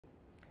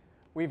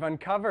We've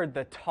uncovered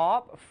the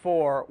top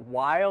 4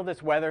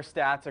 wildest weather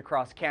stats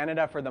across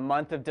Canada for the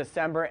month of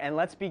December, and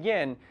let's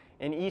begin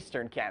in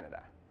Eastern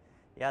Canada.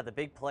 Yeah, the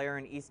big player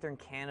in Eastern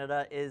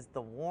Canada is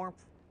the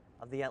warmth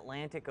of the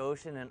Atlantic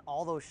Ocean and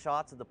all those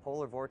shots of the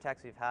polar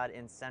vortex we've had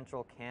in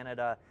central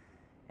Canada,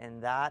 and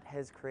that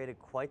has created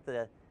quite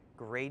the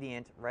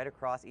gradient right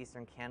across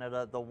Eastern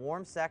Canada. The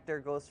warm sector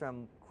goes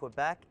from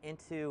Quebec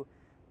into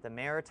the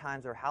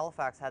Maritimes, where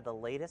Halifax had the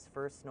latest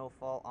first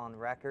snowfall on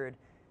record.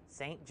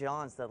 St.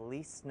 John's, the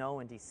least snow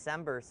in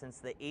December since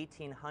the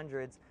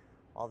 1800s,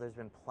 while there's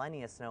been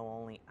plenty of snow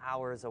only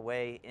hours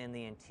away in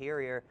the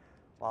interior.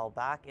 While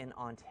back in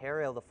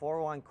Ontario, the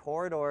 401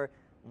 corridor,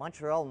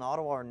 Montreal and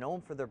Ottawa are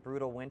known for their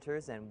brutal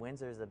winters, and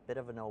Windsor is a bit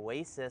of an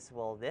oasis.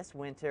 Well, this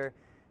winter,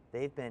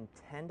 they've been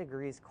 10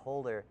 degrees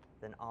colder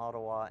than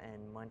Ottawa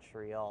and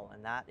Montreal,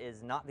 and that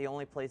is not the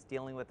only place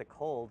dealing with the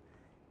cold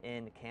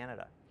in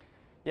Canada.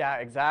 Yeah,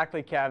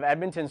 exactly, Kev.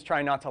 Edmonton's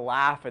trying not to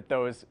laugh at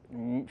those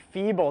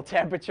feeble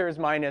temperatures,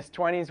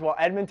 -20s. Well,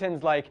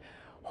 Edmonton's like,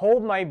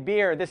 hold my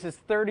beer. This is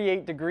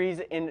 38 degrees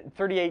in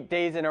 38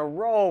 days in a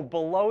row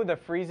below the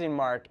freezing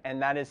mark,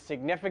 and that is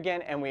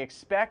significant, and we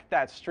expect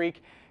that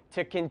streak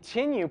to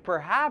continue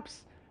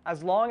perhaps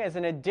as long as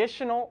an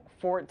additional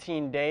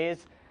 14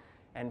 days.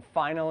 And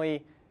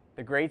finally,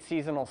 the great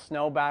seasonal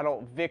snow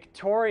battle,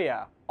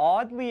 Victoria,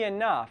 oddly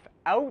enough,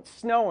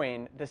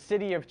 out-snowing the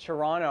city of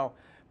Toronto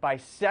by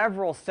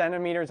several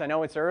centimeters. I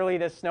know it's early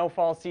this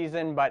snowfall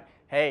season, but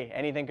hey,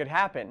 anything could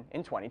happen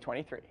in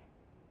 2023.